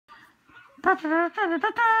Terror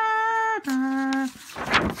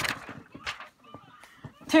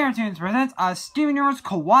Tunes presents a Steven Universe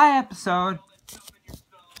Kawaii episode.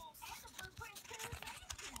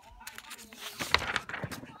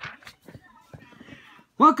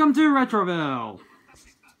 Welcome to Retroville.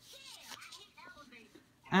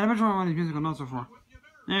 And I bet you want one of these musical notes before.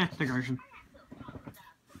 Decoration.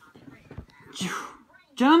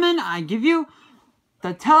 Gentlemen, I give you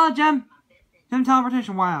the Telegem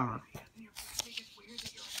teleportation hour.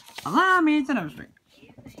 Allow me to demonstrate.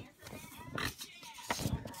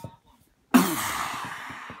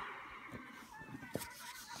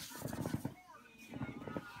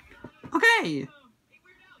 Okay,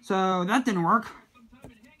 so that didn't work.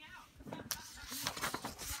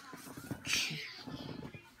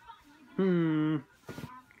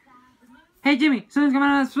 Hey Jimmy, something's coming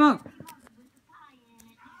out of the smoke.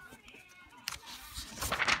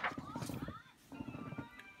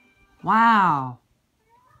 Wow.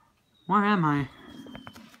 Where am I?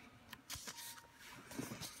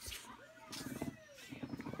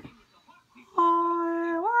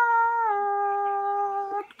 I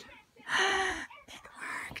worked. It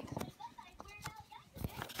worked.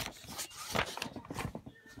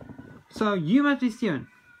 So you must be Steven.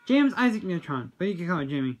 James Isaac Neutron, but you can call it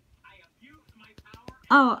Jimmy.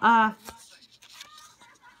 Oh, are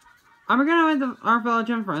we gonna invite our fellow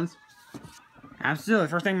gem friends? Absolutely,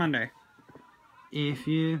 first thing Monday. If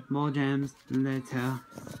you more gems later.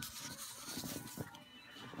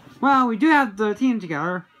 Well, we do have the team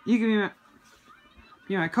together. You can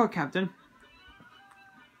be my co-captain.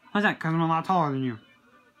 How's that? Because I'm a lot taller than you.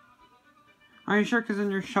 Are you sure? Because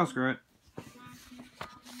then you're shell screw it.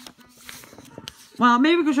 Well,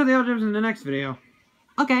 maybe we can show the other gems in the next video.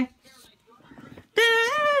 Okay.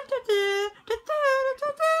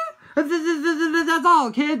 That's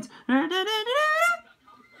all, kids.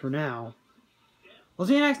 For now. We'll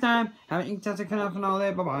see you next time. Have an fantastic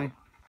finale. Bye-bye.